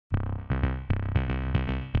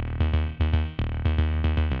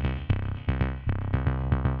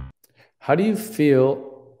How do you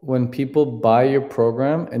feel when people buy your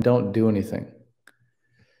program and don't do anything?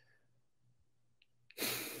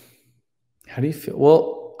 How do you feel?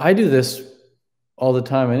 Well, I do this all the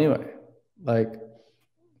time anyway. Like,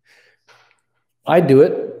 I do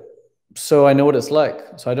it, so I know what it's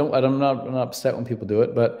like. So I'm not upset when people do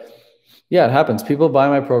it, but yeah, it happens. People buy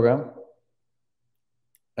my program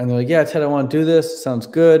and they're like, yeah, Ted, I want to do this. Sounds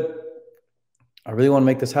good. I really want to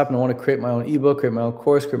make this happen. I want to create my own ebook, create my own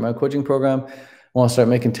course, create my own coaching program. I want to start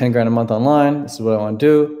making 10 grand a month online. This is what I want to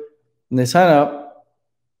do. And they sign up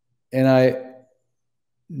and I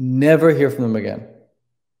never hear from them again.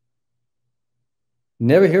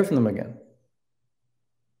 Never hear from them again.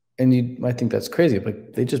 And you might think that's crazy,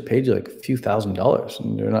 but they just paid you like a few $1,000s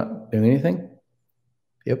and they're not doing anything.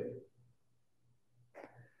 Yep.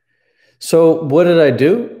 So what did I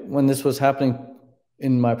do when this was happening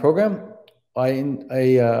in my program?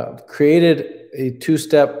 I created a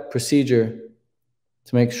 2-step procedure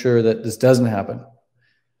to make sure that this doesn't happen.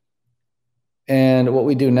 And what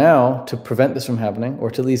we do now to prevent this from happening,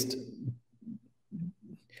 or to at least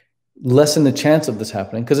lessen the chance of this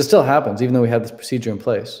happening, because it still happens, even though we have this procedure in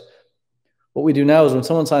place. What we do now is when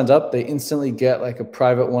someone signs up, they instantly get like a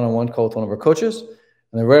private one-on-one call with one of our coaches.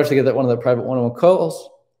 And then right after they get that one of the private one-on-one calls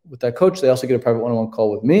with that coach, they also get a private one-on-one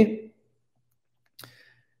call with me.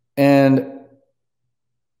 And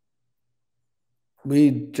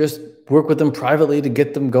we just work with them privately to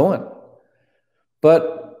get them going.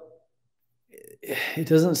 But it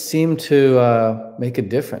doesn't seem to make a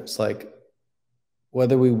difference. Like,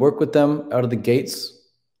 whether we work with them out of the gates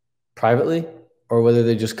privately or whether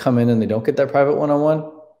they just come in and they don't get that private one-on-one,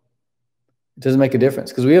 it doesn't make a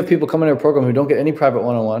difference. Because we have people come into our program who don't get any private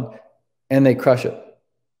one-on-one and they crush it.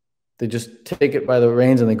 They just take it by the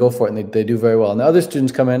reins and they go for it and they do very well. And the other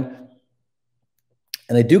students come in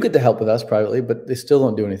and they do get the help with us privately, but they still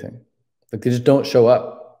don't do anything. Like, they just don't show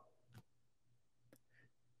up.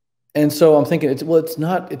 And so I'm thinking, it's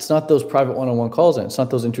not those private one-on-one calls in. It's not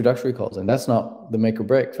those introductory calls in. That's not the make or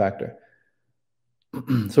break factor. So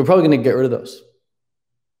we're probably going to get rid of those.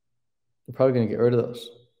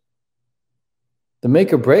 The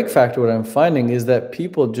make or break factor, what I'm finding is that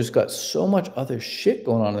people just got so much other shit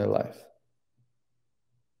going on in their life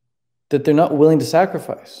that they're not willing to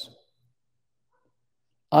sacrifice.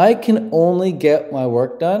 I can only get my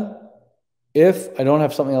work done if I don't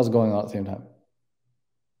have something else going on at the same time.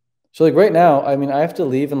 So like right now, I mean, I have to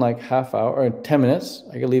leave in like half hour or 10 minutes.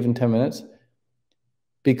 I can leave in 10 minutes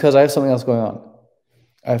because I have something else going on.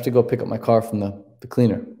 I have to go pick up my car from the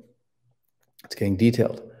cleaner. It's getting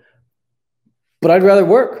detailed. But I'd rather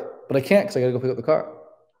work, but I can't because I got to go pick up the car.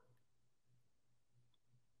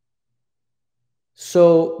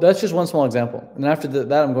 So that's just one small example. And after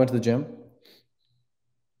that, I'm going to the gym.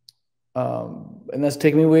 And that's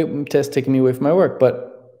taking me away from my work, but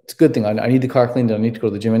it's a good thing. I need the car cleaned. I need to go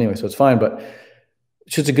to the gym anyway, so it's fine. But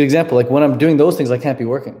it's just a good example. Like, when I'm doing those things, I can't be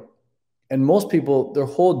working. And most people, their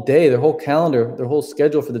whole day, their whole calendar, their whole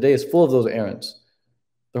schedule for the day is full of those errands.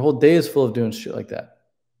 Their whole day is full of doing shit like that.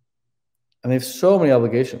 And they have so many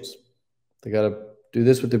obligations. They got to do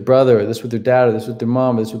this with their brother, or this with their dad, or this with their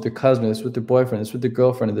mom, or this with their cousin, or this with their boyfriend, this with their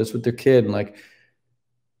girlfriend, or this with their kid. And like,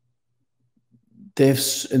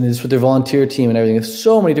 and this with their volunteer team and everything. There's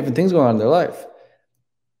so many different things going on in their life.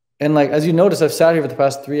 And like, as you notice, I've sat here for the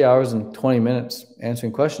past 3 hours and 20 minutes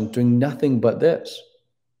answering questions, doing nothing but this.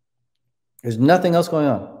 There's nothing else going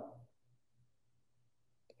on.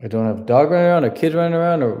 I don't have a dog running around, or kids running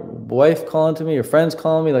around, or wife calling to me, or friends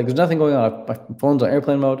calling me. Like, there's nothing going on. My phone's on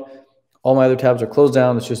airplane mode. All my other tabs are closed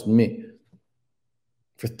down. It's just me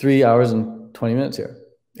for 3 hours and 20 minutes here,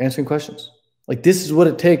 answering questions. Like, this is what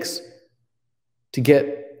it takes to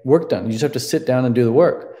get work done. You just have to sit down and do the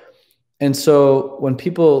work. And so when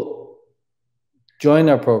people join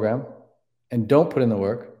our program and don't put in the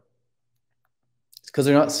work, it's because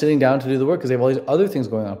they're not sitting down to do the work, because they have all these other things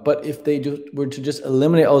going on. But if they were to just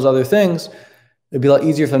eliminate all those other things, it'd be a lot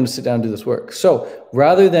easier for them to sit down and do this work. So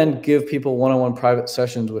rather than give people one-on-one private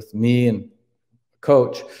sessions with me and a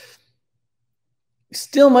coach,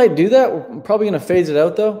 still might do that. We're probably going to phase it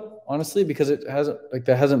out though, honestly, because that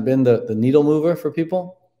hasn't been the needle mover for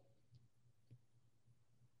people.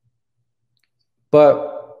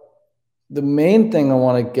 But the main thing I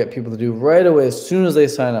want to get people to do right away, as soon as they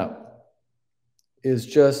sign up, is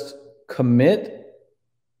just commit.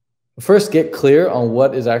 First, get clear on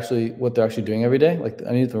what they're actually doing every day. Like,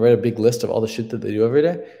 I need to write a big list of all the shit that they do every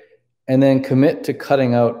day, and then commit to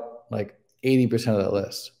cutting out like 80% of that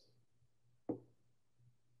list.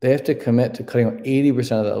 They have to commit to cutting out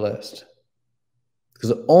 80% of that list, because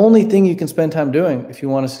the only thing you can spend time doing if you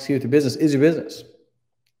want to succeed with your business is your business.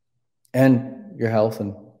 and your health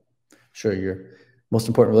and sure your most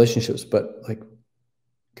important relationships, but like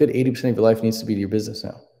good 80% of your life needs to be to your business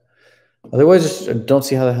now. Otherwise, just don't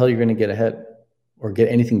see how the hell you're going to get ahead or get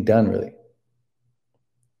anything done, really.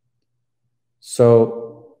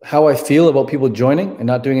 So how I feel about people joining and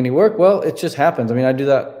not doing any work, well, it just happens. I mean, I do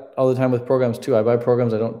that all the time with programs too. I buy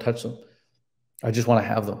programs, I don't touch them. I just want to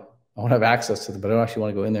have them. I want to have access to them, but I don't actually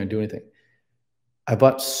want to go in there and do anything. I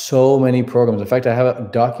bought so many programs. In fact, I have a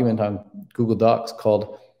document on Google Docs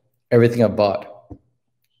called Everything I Bought.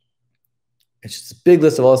 It's just a big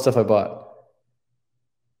list of all the stuff I bought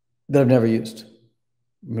that I've never used.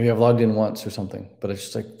 Maybe I've logged in once or something, but I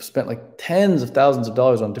just like spent like tens of thousands of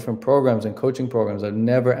dollars on different programs and coaching programs I've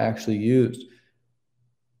never actually used.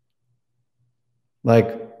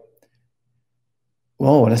 Like,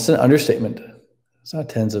 whoa, that's an understatement. It's not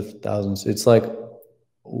tens of thousands. It's like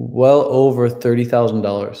well over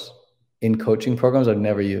 $30,000 in coaching programs I've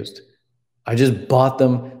never used. I just bought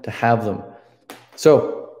them to have them.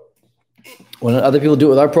 So when other people do it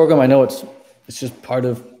with our program, I know it's just part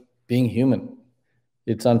of being human.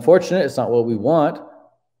 It's unfortunate. It's not what we want,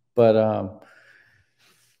 but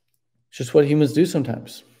it's just what humans do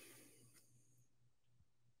sometimes.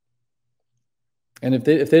 And if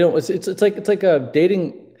they don't, it's like a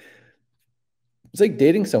dating. It's like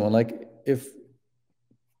dating someone. Like if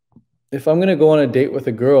I'm gonna go on a date with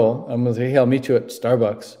a girl, I'm gonna say, hey, I'll meet you at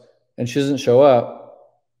Starbucks, and she doesn't show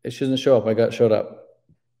up. If she doesn't show up, I got showed up.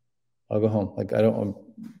 I'll go home. Like I'm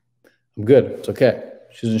good. It's okay.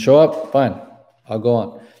 She doesn't show up, fine. I'll go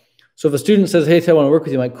on. So if a student says, hey, I want to work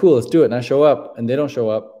with you, I'm like, cool, let's do it. And I show up and they don't show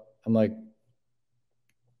up, I'm like,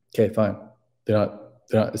 okay, fine. They're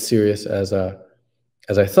not as serious as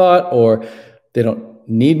I thought, or they don't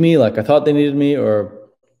need me like I thought they needed me, or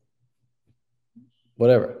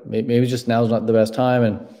whatever. Maybe just now's not the best time,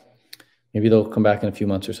 and maybe they'll come back in a few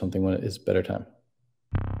months or something when it is better time.